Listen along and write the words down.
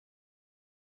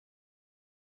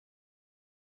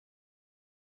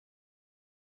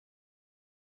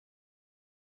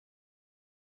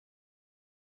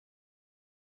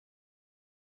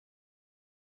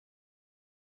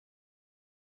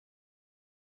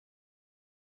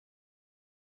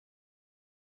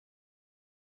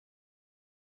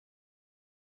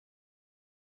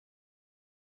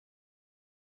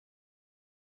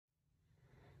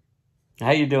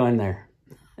How you doing there?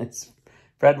 It's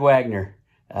Fred Wagner,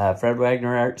 Fred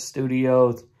Wagner Art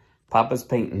Studios, Papa's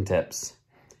Painting Tips.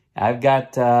 I've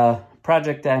got a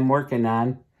project I'm working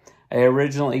on. I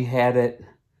originally had it,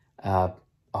 a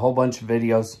whole bunch of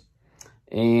videos,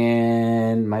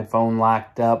 and my phone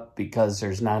locked up because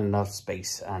there's not enough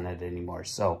space on it anymore.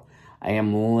 So I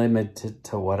am limited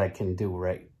to what I can do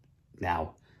right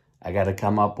now. I got to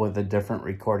come up with a different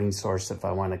recording source if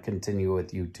I want to continue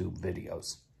with YouTube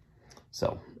videos.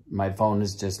 So my phone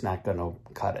is just not going to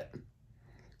cut it.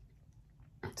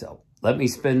 So let me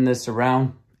spin this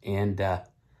around and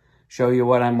show you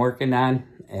what I'm working on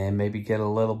and maybe get a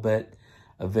little bit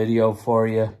of video for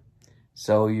you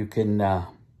so you can, I'm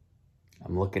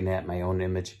looking at my own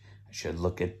image. I should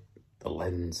look at the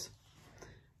lens.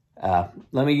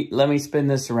 Let me spin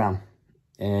this around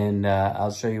and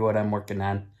I'll show you what I'm working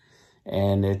on.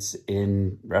 And it's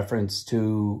in reference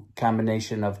to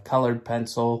combination of colored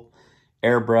pencil,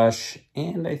 airbrush,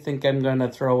 and I think I'm going to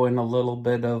throw in a little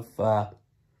bit of,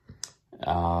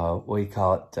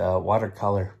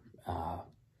 watercolor,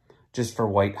 just for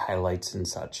white highlights and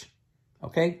such.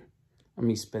 Okay, let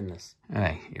me spin this. All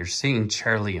right, you're seeing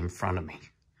Charlie in front of me,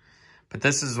 but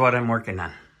this is what I'm working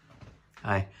on.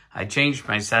 I changed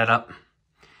my setup.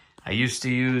 I used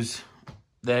to use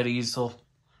that easel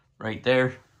right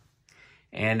there,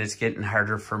 and it's getting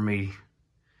harder for me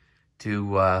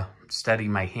to steady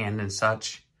my hand and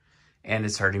such, and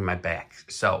it's hurting my back.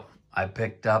 So I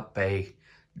picked up a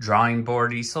drawing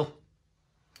board easel,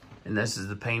 and this is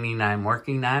the painting I'm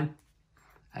working on.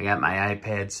 I got my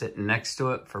iPad sitting next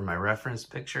to it for my reference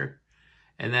picture,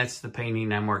 and that's the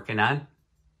painting I'm working on.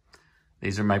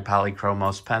 These are my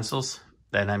polychromos pencils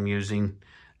that I'm using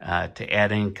to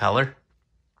add in color.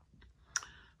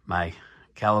 My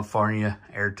California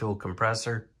Air Tool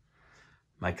compressor,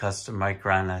 my custom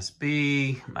Micron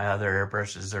SB, my other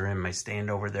airbrushes are in my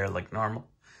stand over there like normal.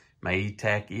 My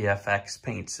E-Tac EFX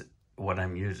paints what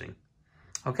I'm using.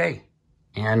 Okay,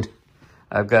 and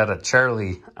I've got a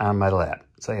Charlie on my lap.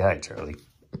 Say hi, Charlie.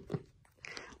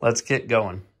 Let's get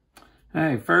going. All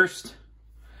right, first,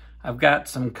 I've got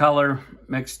some color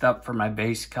mixed up for my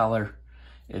base color.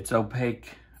 It's opaque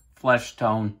flesh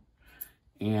tone,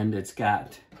 and it's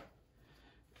got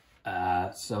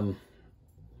some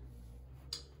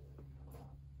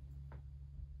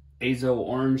azo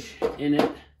orange in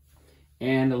it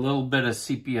and a little bit of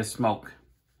sepia smoke.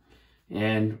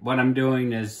 And what I'm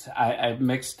doing is I've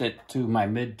mixed it to my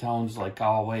mid-tones like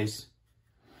always.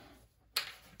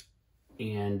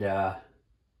 And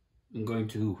I'm going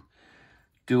to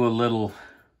do a little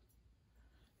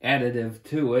additive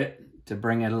to it to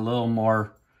bring it a little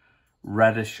more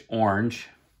reddish orange.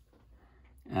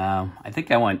 I think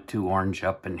I went too orange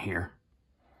up in here.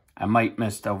 I might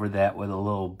mist over that with a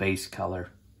little base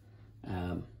color,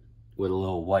 with a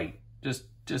little white,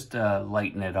 just to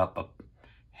lighten it up a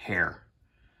hair.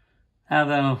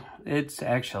 Although it's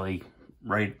actually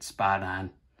right spot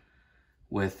on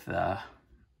with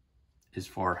his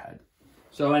forehead.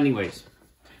 So anyways,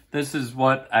 this is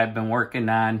what I've been working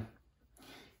on,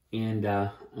 and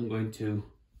I'm going to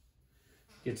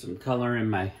get some color in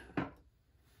my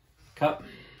cup.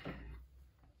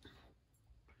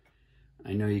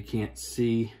 I know you can't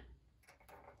see.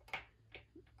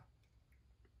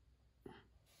 A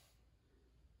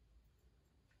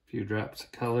few drops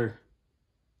of color.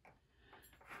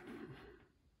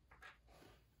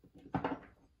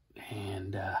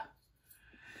 And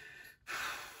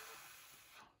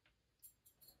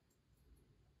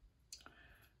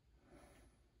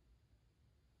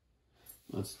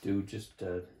let's do just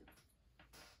a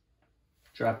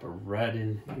drop of red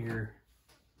in here.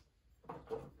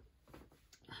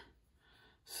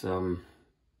 Some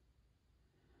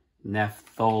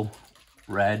nephthol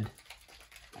red.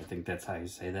 I think that's how you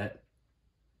say that.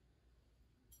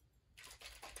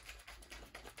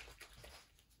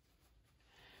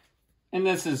 And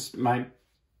this is my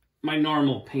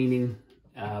normal painting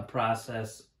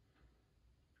process.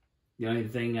 The only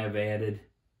thing I've added,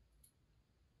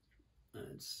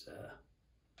 let's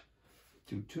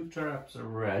do 2 drops of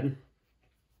red.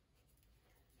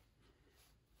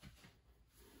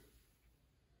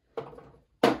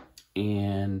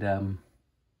 And let's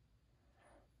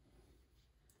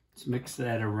mix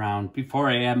that around. Before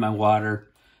I add my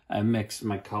water, I mix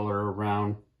my color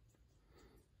around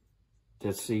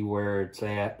to see where it's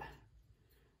at.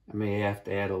 I may have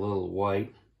to add a little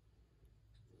white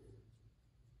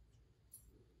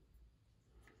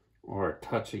or a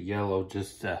touch of yellow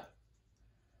just to,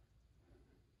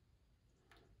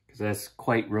 because that's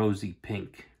quite rosy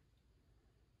pink.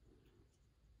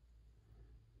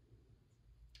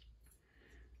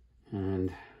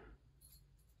 And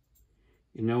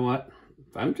You know what?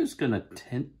 If I'm just gonna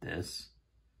tint this,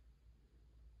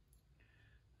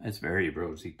 it's very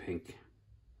rosy pink.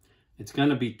 It's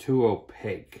gonna be too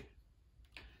opaque.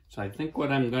 So I think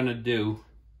what I'm gonna do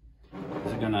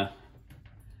is I'm gonna,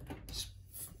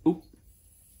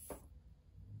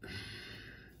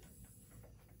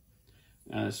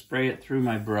 spray it through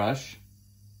my brush.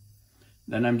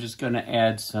 Then I'm just gonna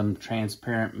add some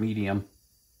transparent medium.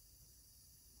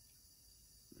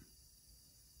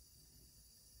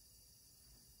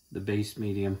 The base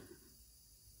medium.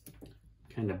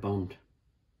 Kind of bummed.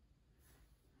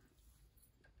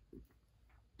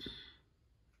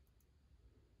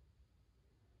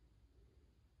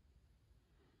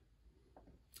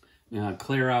 Now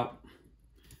clear out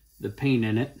the paint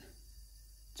in it.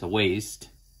 It's a waste.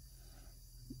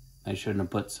 I shouldn't have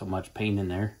put so much paint in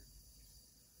there.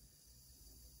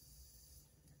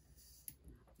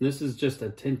 This is just a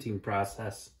tinting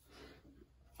process.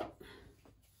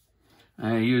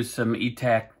 I use some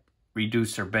E-Tac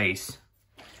reducer base.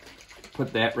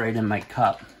 Put that right in my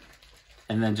cup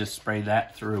and then just spray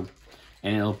that through,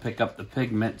 and it'll pick up the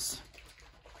pigments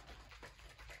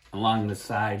along the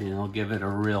side and it'll give it a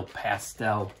real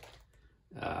pastel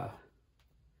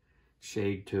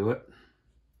shade to it.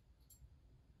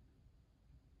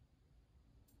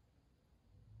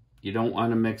 You don't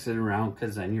want to mix it around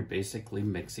because then you're basically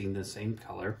mixing the same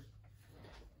color.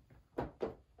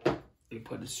 You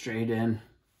put it straight in.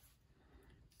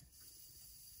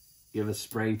 Give a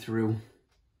spray through.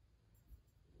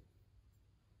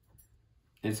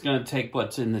 It's going to take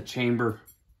what's in the chamber.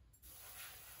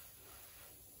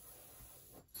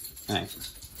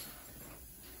 Nice.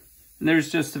 And there's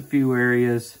just a few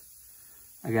areas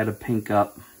I got to pink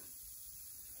up.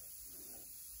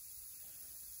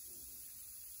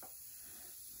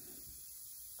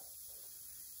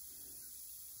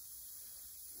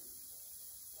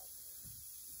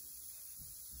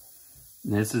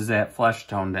 And this is that flesh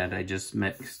tone that I just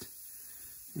mixed.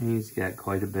 And he's got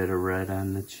quite a bit of red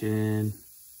on the chin.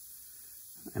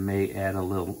 I may add a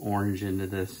little orange into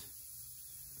this.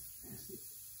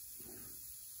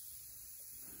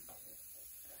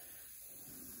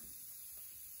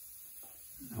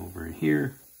 Over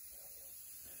here.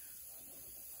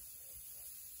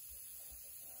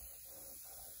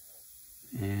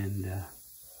 And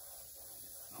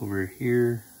over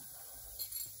here.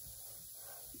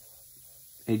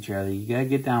 Hey Charlie, you gotta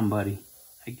get down, buddy.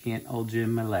 I can't hold you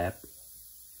in my lap.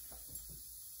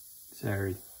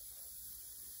 Sorry.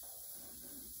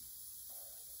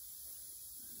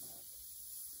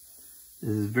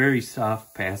 This is very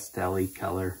soft pastel-y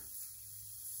color.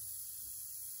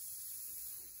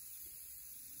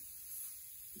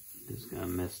 Just gonna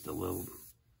mist a little.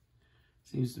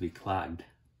 Seems to be clogged.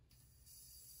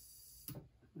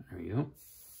 There we go.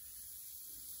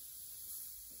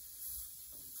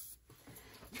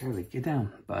 Charlie, get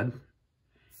down, bud.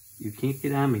 You can't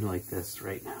get on me like this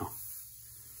right now.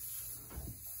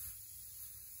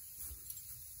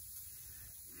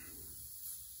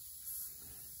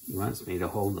 He wants me to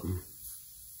hold him.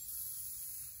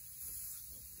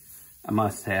 I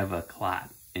must have a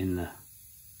clot in the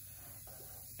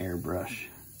airbrush.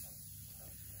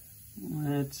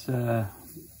 Let's a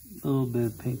little bit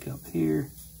of pink up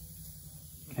here.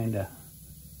 Kinda.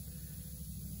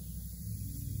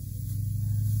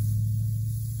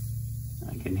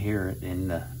 I can hear it in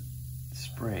the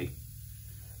spray.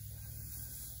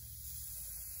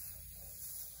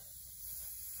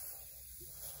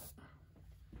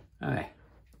 All right.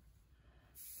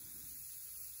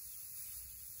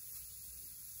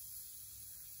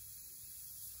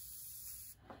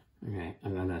 Okay,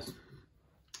 I'm gonna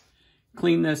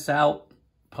clean this out,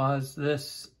 pause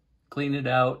this, clean it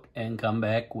out, and come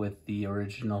back with the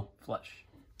original flesh.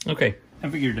 Okay, I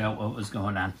figured out what was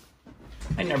going on.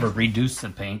 I never reduced the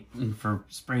paint, and for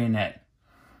spraying at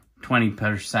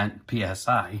 20%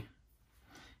 PSI,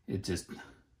 it just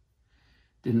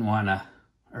didn't want to,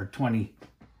 or 20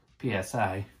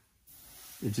 PSI,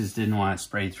 it just didn't want to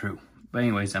spray through. But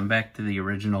anyways, I'm back to the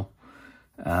original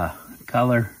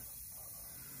color.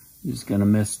 I'm just gonna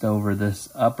mist over this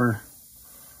upper,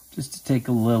 just to take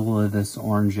a little of this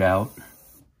orange out.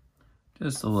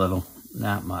 Just a little,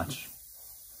 not much.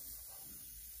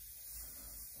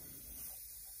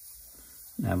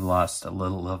 And I've lost a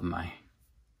little of my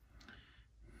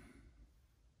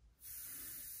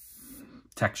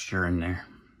texture in there.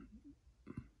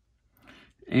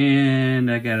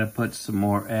 And I gotta put some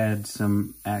more, add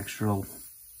some actual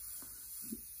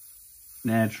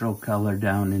natural color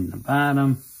down in the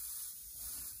bottom.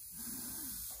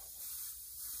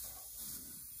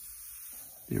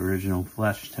 The original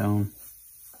flesh tone.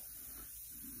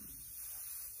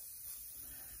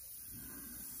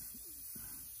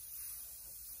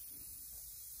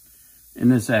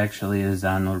 And this actually is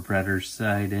on the redder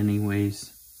side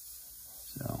anyways.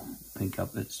 So pink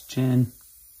up its chin.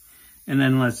 And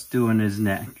then let's do in his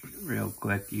neck real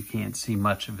quick. You can't see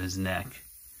much of his neck,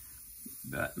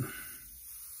 but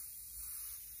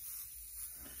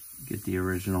get the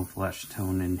original flesh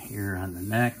tone in here on the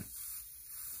neck.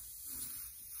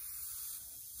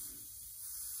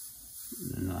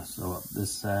 And then also up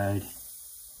this side.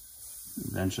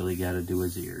 Eventually got to do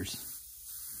his ears.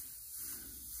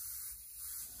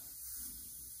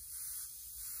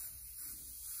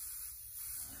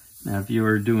 Now if you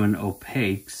were doing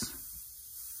opaques,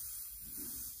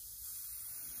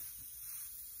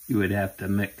 you would have to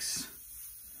mix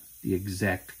the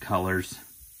exact colors.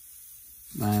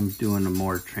 I'm doing a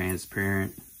more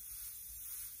transparent.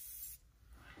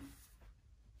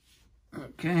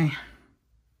 Okay.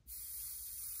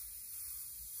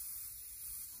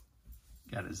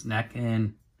 Got his neck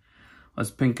in.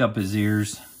 Let's pink up his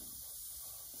ears,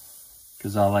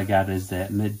 because all I got is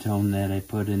that mid-tone that I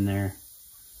put in there.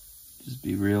 Just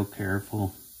be real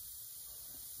careful.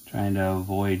 Trying to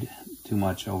avoid too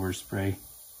much overspray.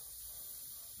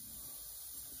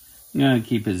 I'm going to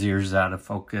keep his ears out of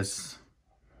focus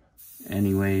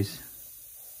anyways.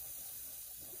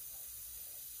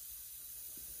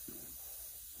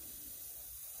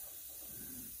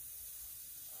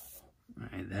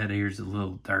 Alright, that ear's a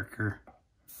little darker.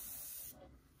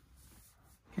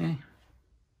 Okay.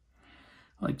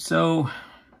 Like so.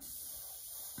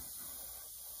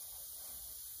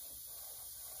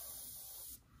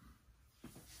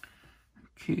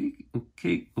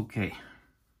 Okay.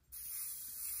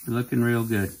 We're looking real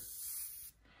good.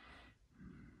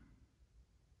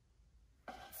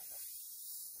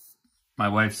 My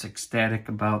wife's ecstatic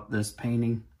about this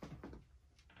painting.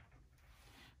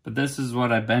 But this is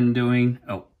what I've been doing.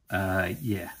 Oh,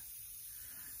 yeah.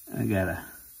 I gotta...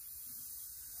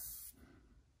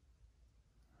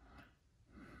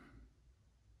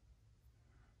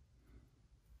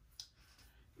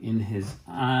 In his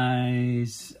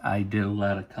eyes, I did a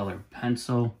lot of colored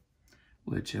pencil,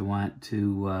 which I want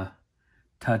to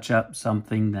touch up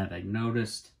something that I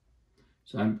noticed.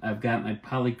 So I've got my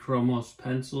polychromos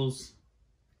pencils,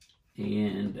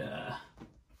 and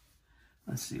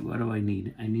let's see, what do I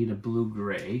need? I need a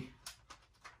blue-gray,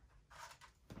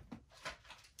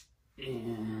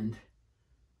 and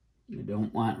I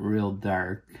don't want real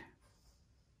dark,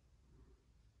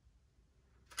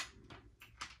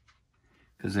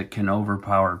 because it can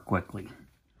overpower quickly.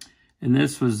 And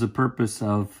this was the purpose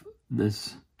of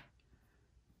this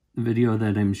video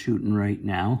that I'm shooting right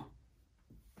now.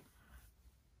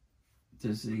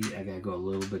 To see, I gotta go a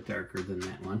little bit darker than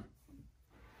that one.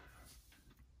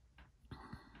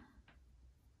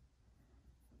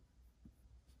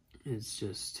 It's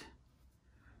just,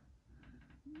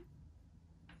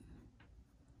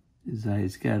 his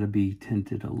eyes gotta be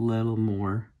tinted a little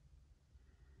more.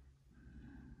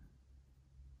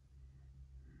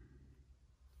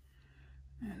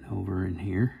 And over in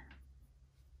here.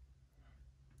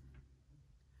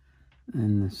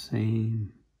 And the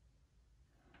same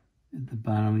at the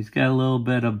bottom. He's got a little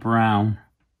bit of brown,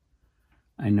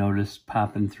 I noticed,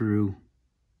 popping through.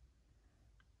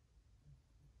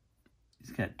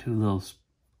 He's got two little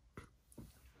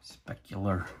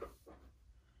specular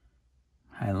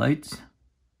highlights.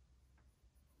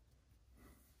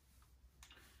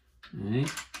 All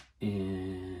right.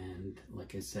 And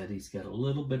like I said, he's got a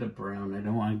little bit of brown. I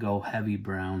don't want to go heavy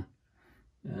brown.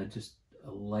 Just a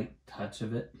light touch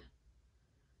of it.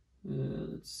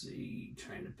 Let's see,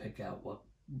 trying to pick out what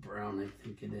brown I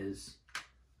think it is.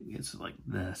 I think it's like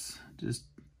this. Just,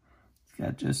 it's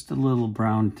got just a little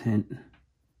brown tint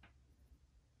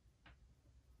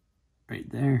right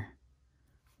there.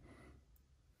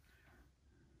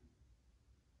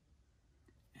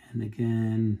 And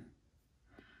again,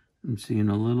 I'm seeing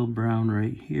a little brown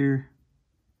right here.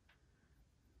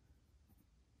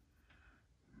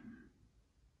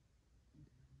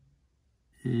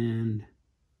 And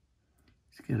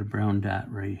it's got a brown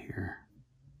dot right here.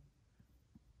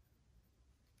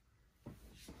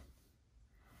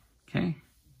 Okay.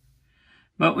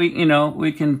 But we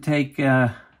can take we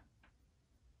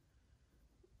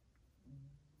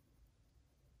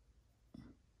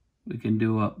can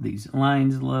do up these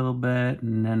lines a little bit,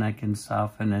 and then I can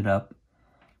soften it up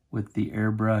with the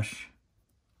airbrush.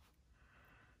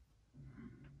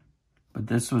 But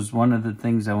this was one of the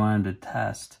things I wanted to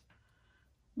test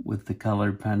with the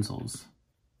colored pencils.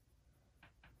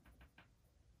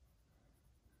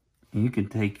 And you can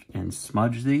take and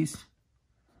smudge these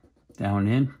down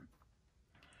in.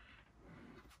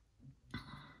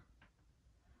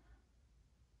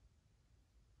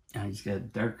 Now he's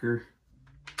got darker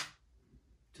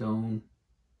tone.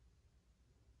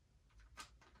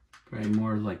 Probably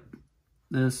more like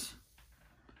this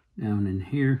down in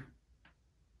here.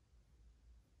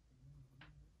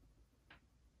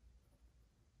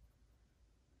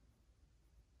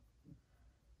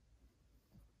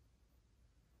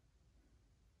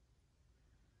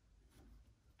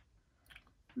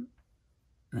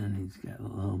 And he's got a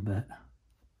little bit.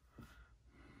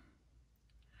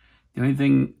 The only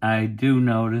thing I do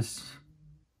notice,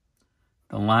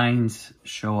 the lines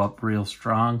show up real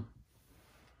strong.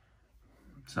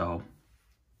 So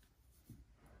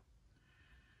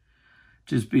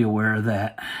just be aware of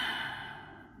that.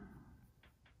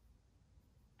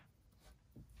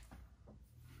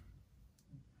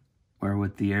 Where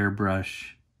with the airbrush,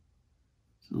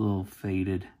 it's a little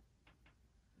faded.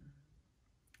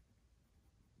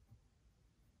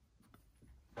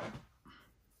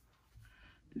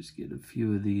 Just get a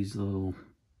few of these little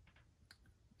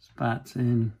spots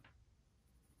in.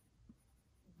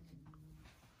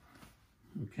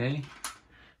 Okay.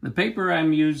 The paper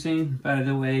I'm using, by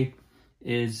the way,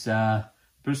 is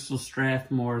Bristol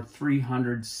Strathmore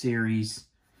 300 series.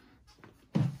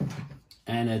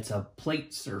 And it's a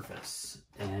plate surface,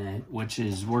 which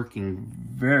is working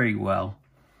very well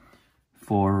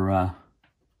for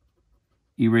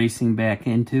erasing back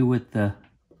into with the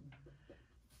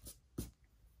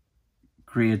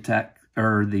Createx,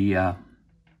 or the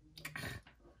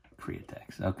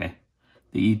Createx, okay.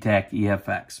 The ETAC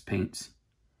EFX paints.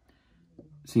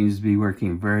 Seems to be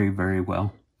working very, very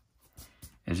well.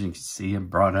 As you can see, it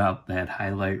brought out that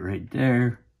highlight right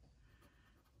there.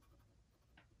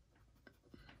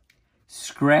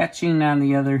 Scratching, on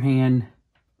the other hand,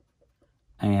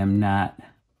 I am not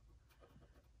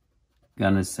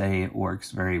gonna say it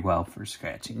works very well for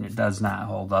scratching. It does not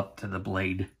hold up to the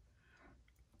blade.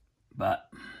 But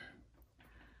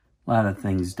a lot of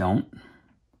things don't.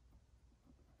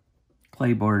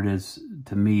 Clayboard is,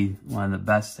 to me, one of the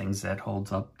best things that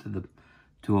holds up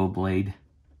to a blade.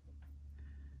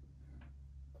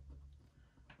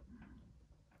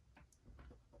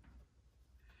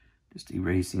 Just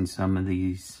erasing some of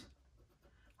these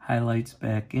highlights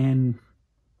back in.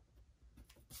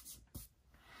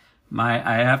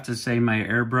 I have to say my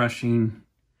airbrushing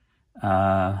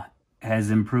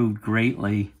has improved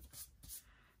greatly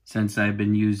since I've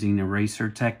been using eraser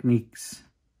techniques.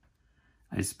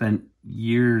 I spent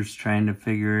years trying to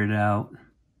figure it out,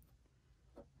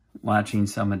 watching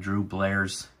some of Drew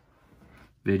Blair's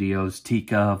videos.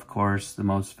 Tika, of course, the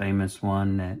most famous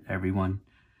one that everyone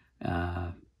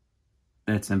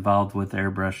that's involved with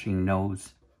airbrushing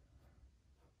knows.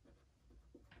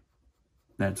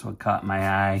 That's what caught my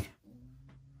eye.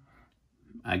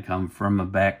 I come from a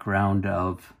background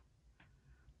of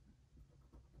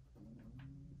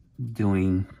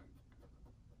doing...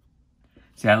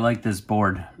 See, I like this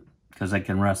board because I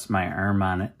can rest my arm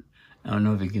on it. I don't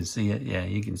know if you can see it. Yeah,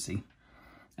 you can see.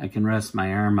 I can rest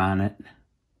my arm on it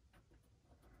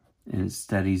and it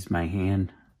steadies my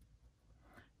hand.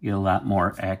 Get a lot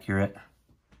more accurate.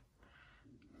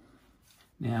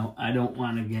 Now, I don't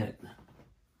want to get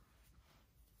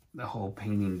the whole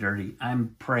painting dirty.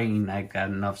 I'm praying I've got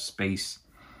enough space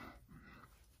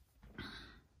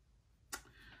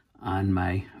on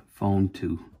my phone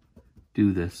to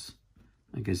do this.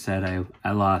 Like I said,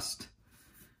 I lost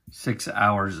 6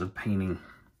 hours of painting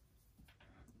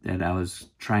that I was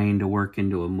trying to work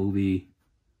into a movie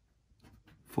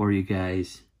for you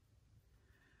guys.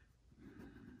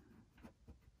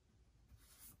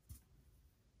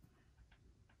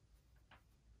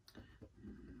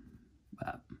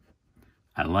 But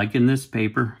I'm liking this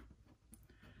paper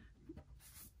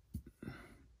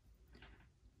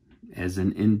as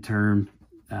an intern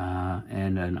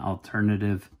and an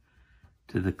alternative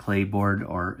to the clay board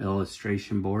or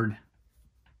illustration board.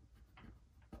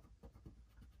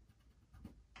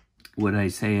 Would I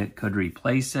say it could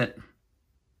replace it?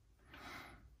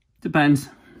 Depends.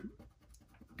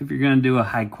 If you're going to do a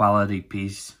high quality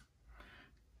piece,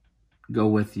 go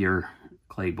with your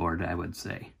clay board, I would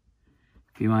say.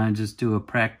 If you want to just do a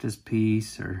practice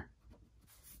piece or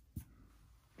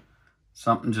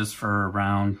something just for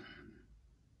around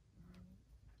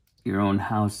your own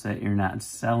house that you're not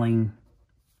selling,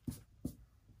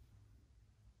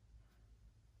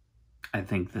 I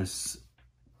think this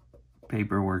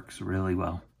paper works really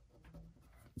well.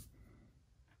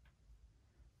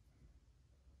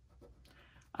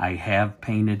 I have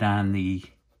painted on the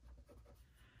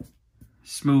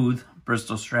smooth,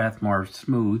 Bristol Strathmore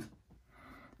smooth,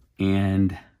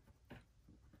 and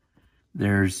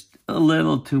there's a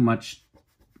little too much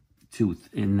tooth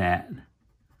in that.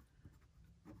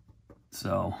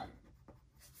 So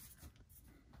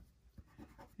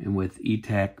And with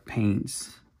E-Tac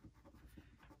paints,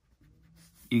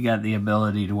 you got the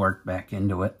ability to work back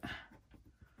into it.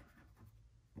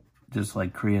 Just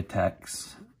like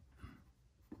Createx.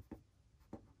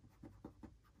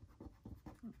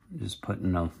 Just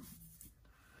putting a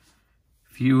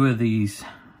few of these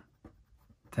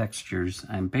textures.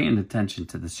 I'm paying attention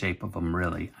to the shape of them,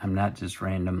 really. I'm not just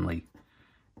randomly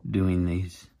doing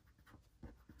these.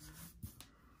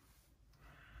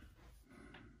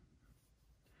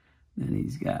 Then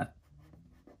he's got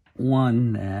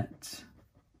one that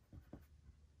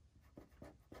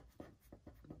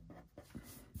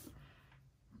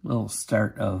little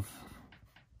start of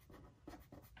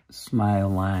smile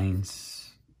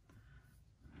lines,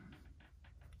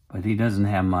 but he doesn't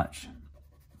have much.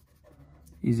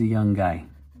 He's a young guy.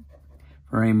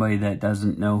 For anybody that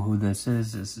doesn't know who this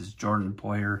is Jordan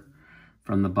Poyer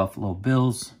from the Buffalo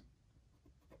Bills.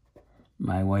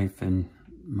 My wife and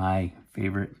my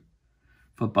favorite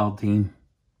football team.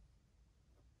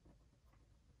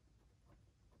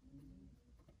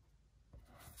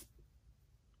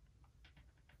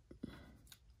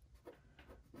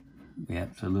 We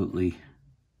absolutely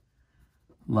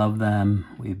love them.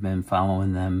 We've been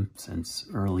following them since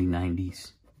early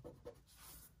 90s.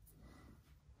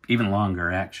 Even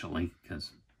longer, actually,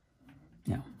 because,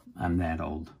 you know, I'm that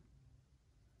old.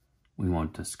 We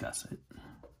won't discuss it.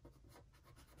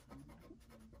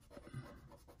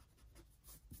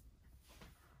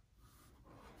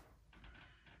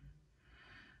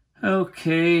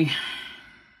 Okay.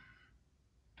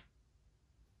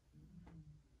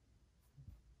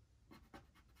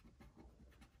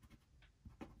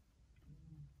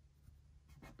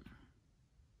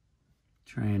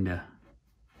 Trying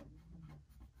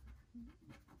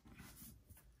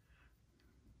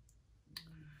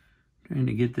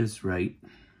to get this right.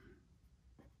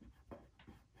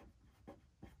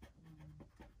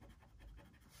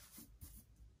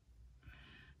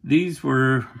 These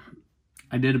were,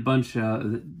 I did a bunch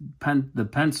of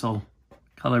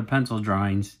colored pencil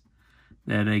drawings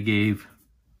that I gave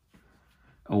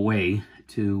away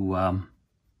to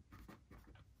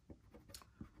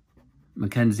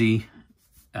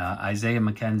Isaiah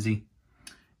McKenzie,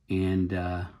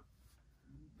 and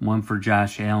one for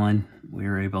Josh Allen. We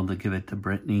were able to give it to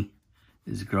Brittany,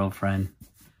 his girlfriend,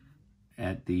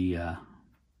 at the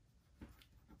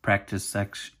practice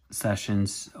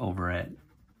sessions over at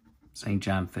St.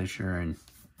 John Fisher in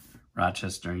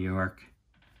Rochester, New York.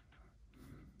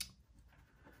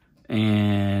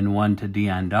 And one to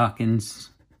Deion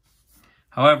Dawkins.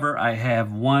 However, I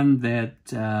have one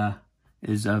that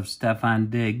is of Stefon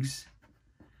Diggs,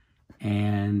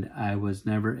 and I was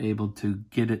never able to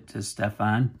get it to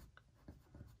Stefon.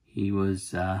 He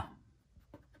was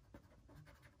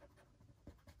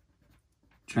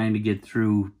trying to get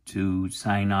through to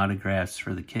sign autographs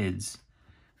for the kids,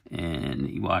 and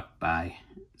he walked by,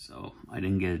 so I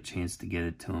didn't get a chance to get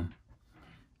it to him.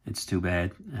 It's too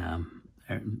bad.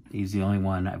 He's the only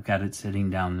one. I've got it sitting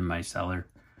down in my cellar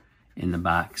in the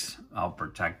box, all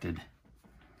protected.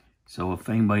 So if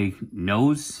anybody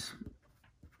knows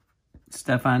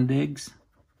Stefon Diggs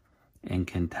and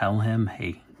can tell him,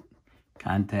 hey,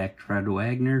 contact Fred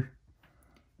Wagner.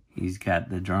 He's got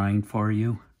the drawing for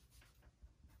you.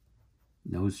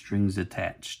 No strings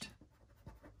attached.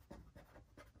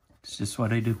 It's just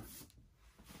what I do.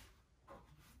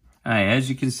 All right, as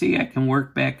you can see, I can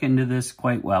work back into this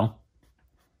quite well.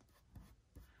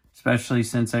 Especially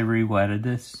since I re-wetted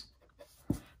this.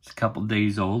 It's a couple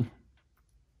days old.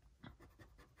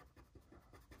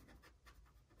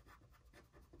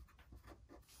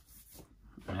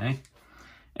 Okay.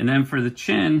 And then for the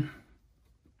chin,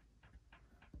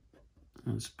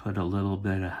 let's put a little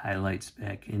bit of highlights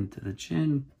back into the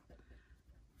chin.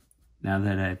 Now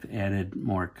that I've added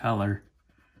more color,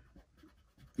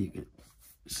 you can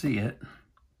see it.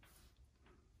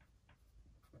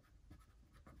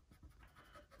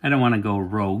 I don't want to go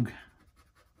rogue.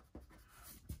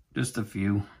 Just a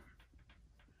few.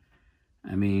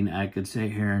 I mean, I could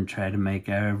sit here and try to make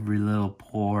every little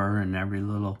pore and every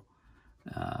little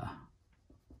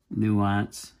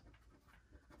nuance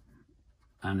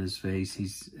on his face.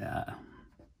 He's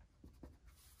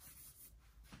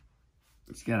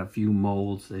got a few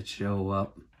moles that show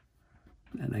up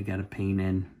that I got to paint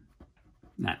in.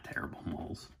 Not terrible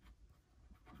moles.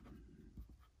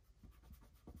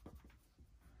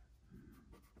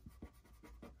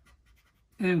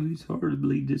 Oh, he's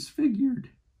horribly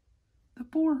disfigured. The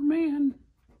poor man.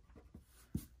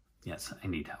 Yes, I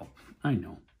need help. I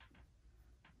know.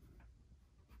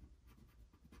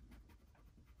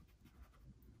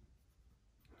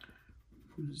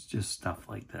 It's just stuff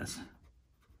like this.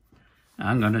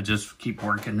 I'm gonna just keep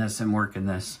working this and working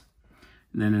this.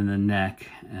 And then in the neck,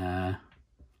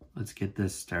 let's get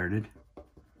this started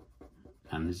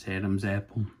on this Adam's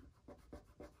apple.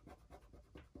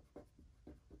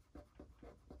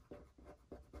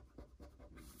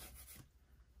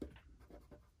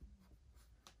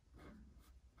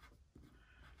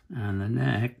 On the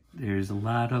neck, there's a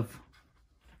lot of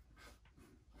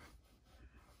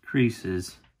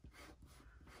creases,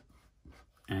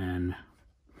 and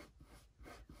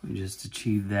we just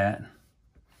achieve that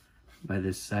by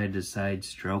this side-to-side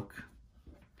stroke,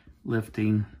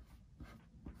 lifting.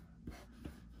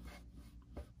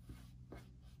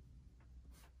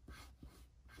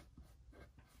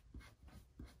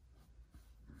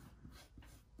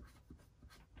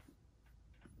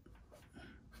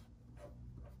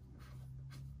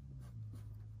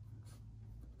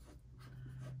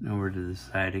 And over to the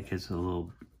side, it gets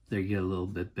they get a little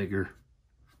bit bigger.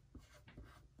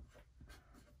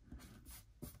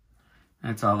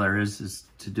 That's all there is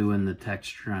to doing the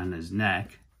texture on his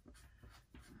neck.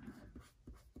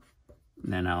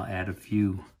 And then I'll add a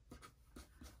few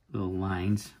little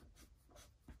lines.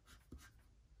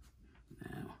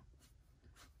 Now,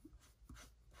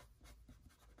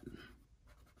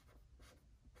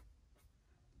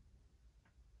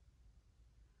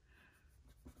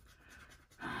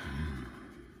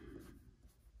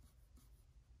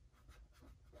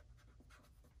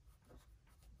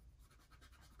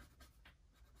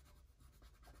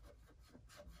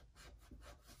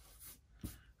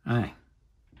 all right.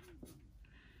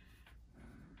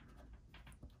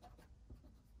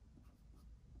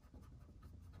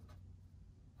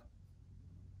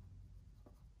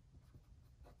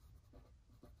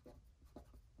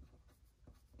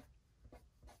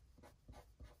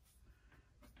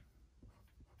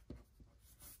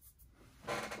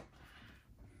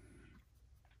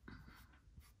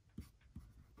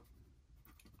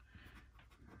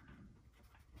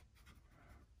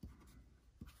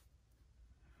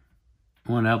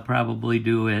 What I'll probably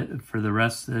do it for the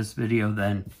rest of this video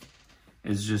then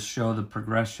is just show the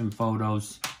progression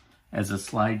photos as a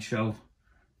slideshow.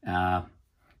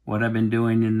 What I've been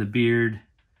doing in the beard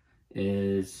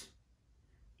is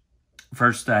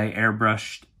first I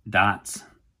airbrushed dots,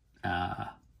 and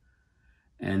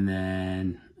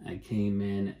then I came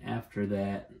in after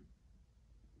that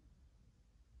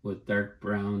with dark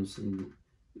browns and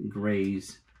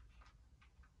grays.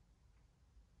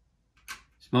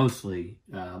 Mostly,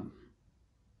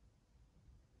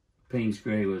 Payne's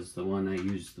Gray was the one I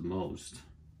used the most.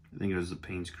 I think it was the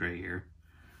Payne's Gray here.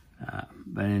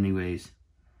 But anyways,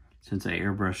 since I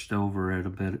airbrushed over it a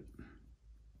bit,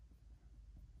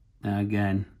 now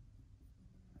again,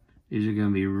 these are going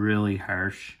to be really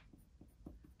harsh.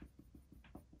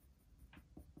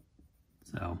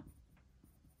 So,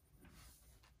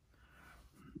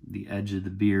 the edge of the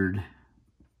beard.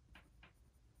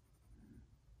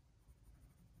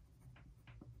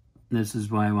 This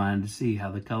is why I wanted to see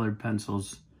how the colored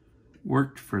pencils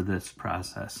worked for this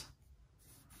process.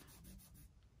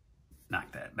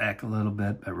 Knock that back a little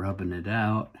bit by rubbing it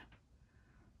out.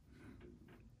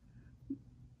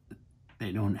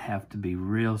 They don't have to be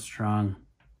real strong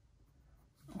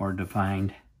or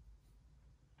defined.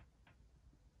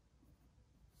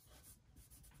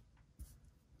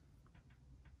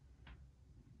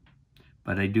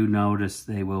 But I do notice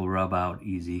they will rub out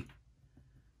easy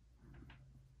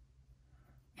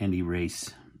and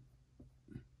erase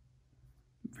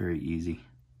very easy.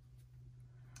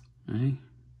 Okay.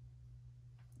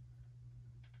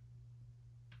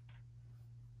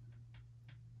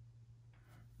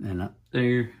 And up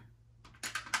there,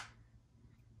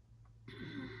 let's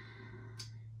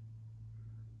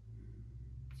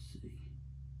see,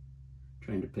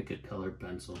 trying to pick a colored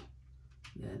pencil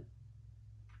that,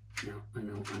 no, I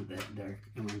don't want that dark.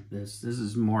 I want this. This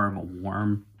is more of a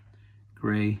warm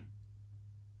gray.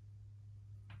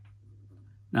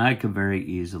 Now I could very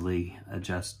easily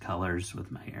adjust colors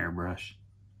with my airbrush.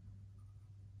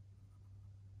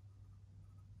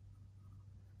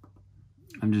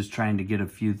 I'm just trying to get a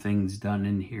few things done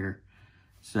in here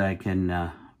so I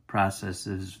can process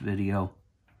this video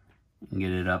and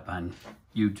get it up on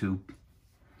YouTube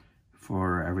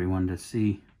for everyone to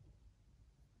see.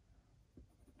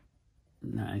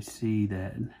 Now I see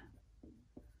that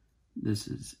this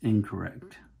is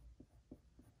incorrect,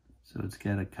 so it's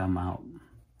got to come out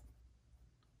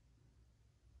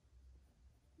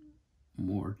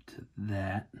more to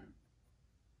that.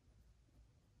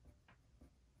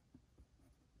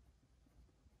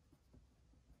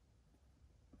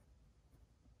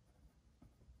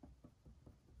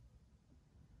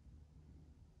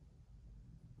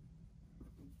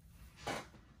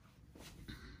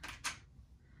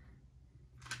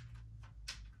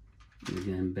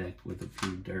 again back with a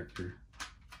few darker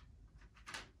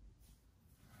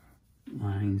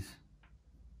lines.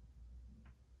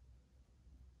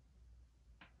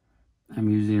 I'm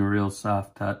using a real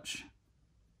soft touch.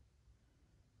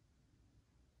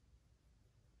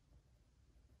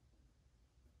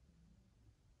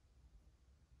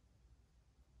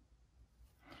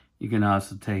 You can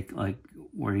also take, like,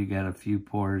 where you got a few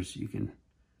pores, you can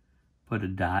put a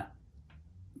dot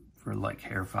for like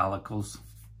hair follicles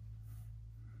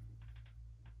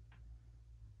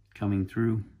coming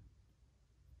through.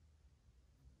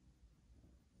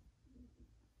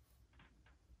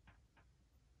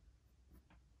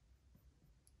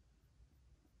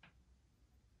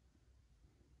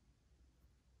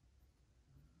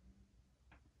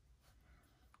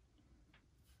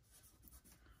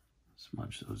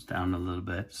 Smudge those down a little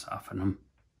bit, soften them.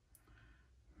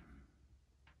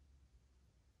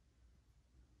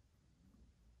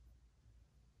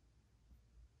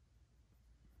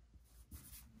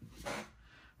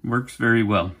 Works very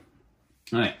well.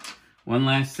 All right, one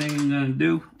last thing I'm gonna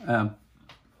do. I'm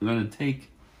gonna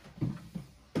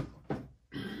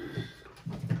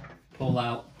pull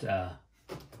out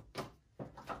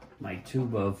my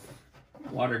tube of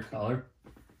watercolor,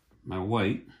 my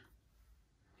white,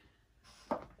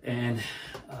 and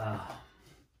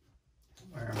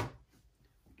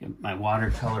get my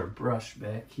watercolor brush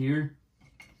back here,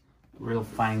 real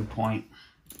fine point,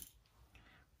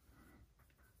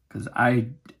 because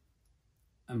I'm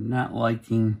not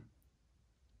liking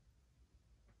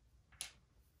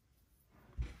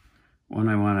when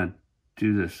I want to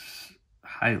do this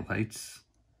highlights.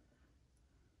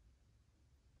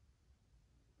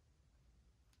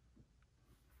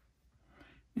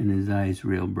 And his eyes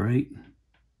real bright.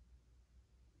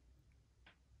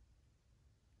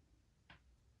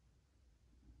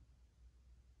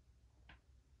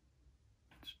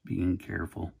 Just being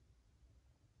careful.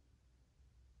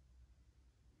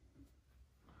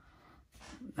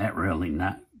 That really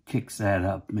kicks that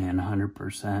up, man,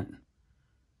 100%.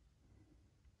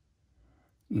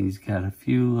 He's got a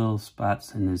few little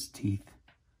spots in his teeth.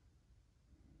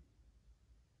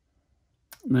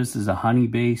 This is a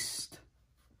honey-based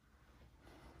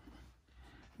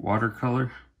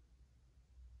watercolor.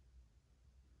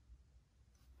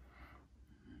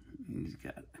 He's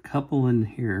got a couple in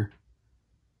here.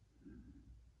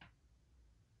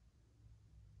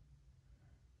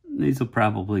 These will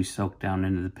probably soak down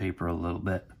into the paper a little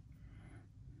bit.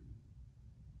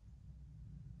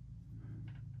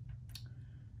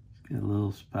 He's got a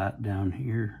little spot down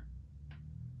here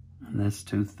on this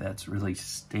tooth that's really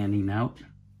standing out.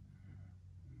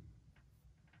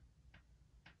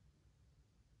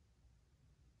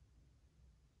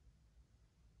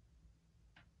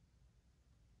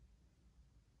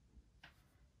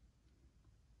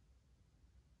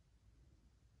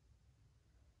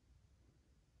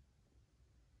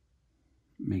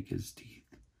 Make his teeth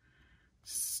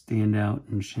stand out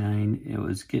and shine. It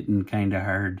was getting kind of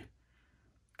hard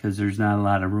because there's not a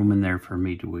lot of room in there for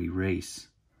me to erase.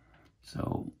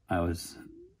 So I was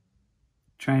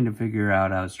trying to figure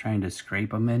out, I was trying to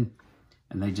scrape them in,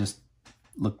 and they just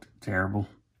looked terrible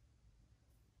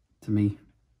to me.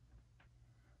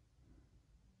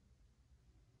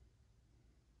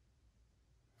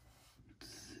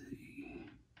 Let's see.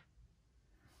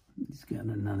 He's got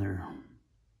another.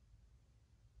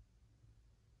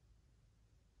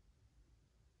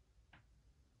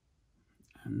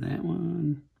 On that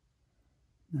one,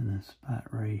 then a spot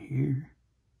right here.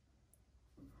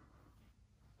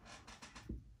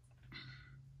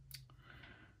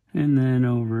 And then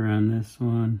over on this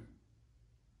one.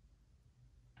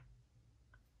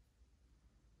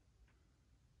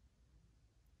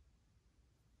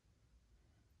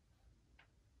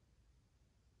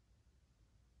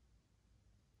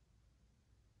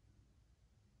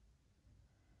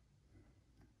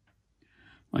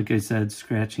 Like I said,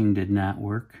 scratching did not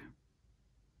work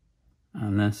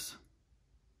on this.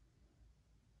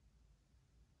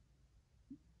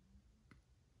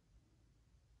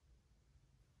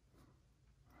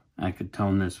 I could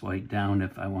tone this white down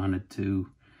if I wanted to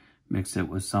mix it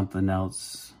with something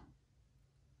else,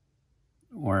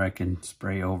 or I can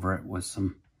spray over it with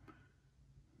some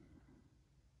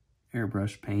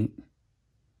airbrush paint.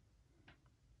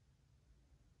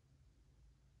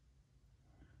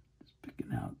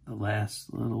 Picking out the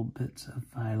last little bits of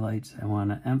highlights I want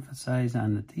to emphasize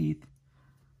on the teeth.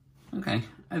 Okay,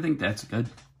 I think that's good.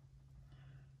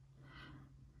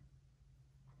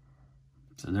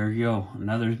 So there you go.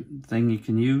 Another thing you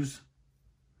can use.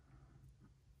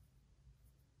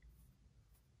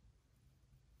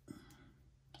 I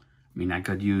mean, I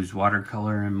could use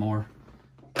watercolor and more,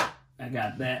 I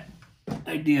got that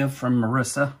idea from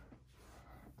Marissa.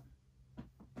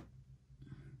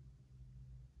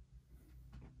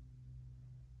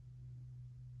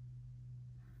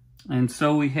 And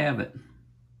so we have it.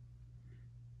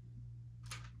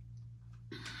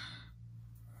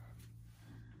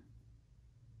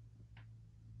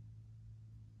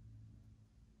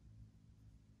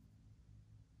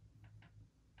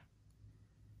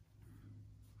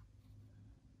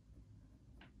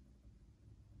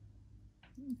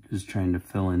 Just trying to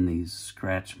fill in these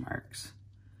scratch marks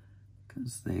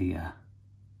because they're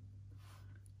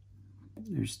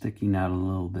sticking out a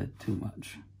little bit too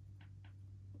much.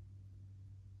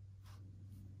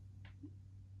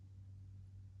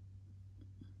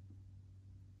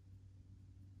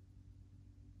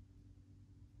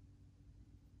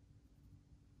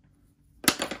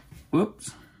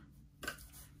 Whoops.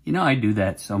 You know, I do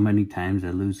that so many times I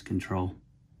lose control.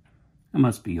 I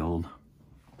must be old.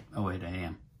 Oh wait, I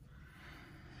am.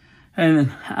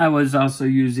 And I was also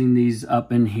using these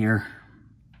up in here.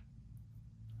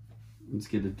 Let's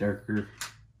get a darker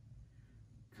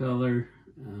color.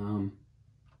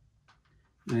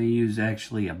 I use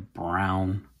actually a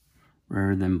brown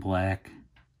rather than black.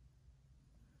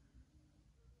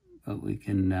 But we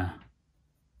can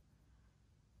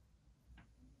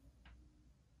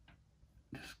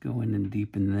just go in and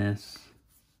deepen this.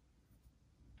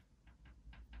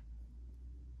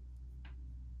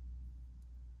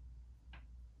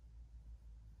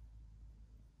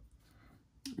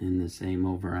 And the same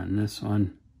over on this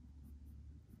one.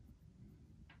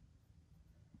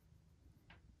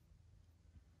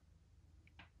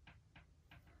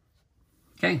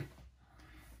 Okay.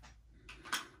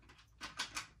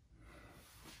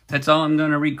 That's all I'm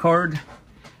going to record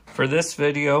for this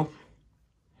video.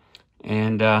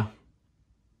 And let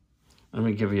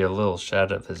me give you a little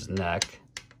shot of his neck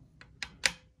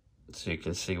so you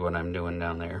can see what I'm doing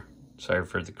down there. Sorry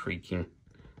for the creaking.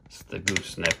 It's the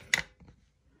gooseneck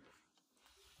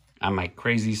on my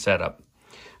crazy setup.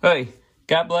 Hey,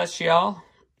 God bless y'all.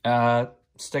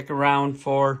 Stick around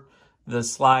for the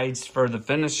slides for the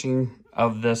finishing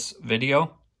of this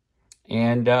video.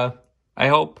 And I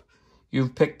hope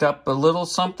you've picked up a little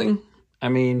something. I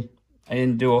mean, I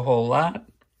didn't do a whole lot,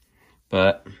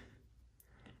 but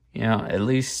you know, at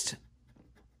least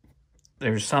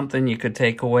there's something you could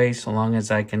take away so long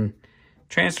as I can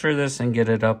transfer this and get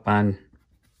it up on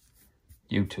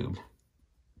YouTube.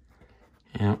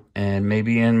 Yeah, and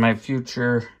maybe in my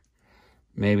future,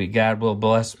 maybe God will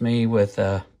bless me with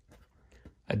a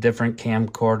different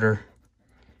camcorder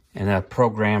and a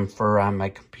program for on my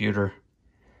computer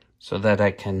so that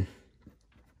I can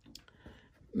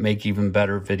make even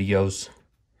better videos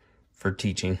for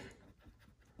teaching.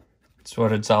 That's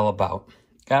what it's all about.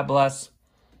 God bless.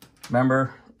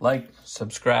 Remember, like,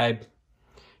 subscribe,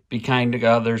 be kind to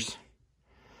others,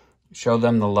 show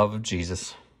them the love of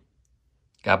Jesus.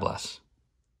 God bless.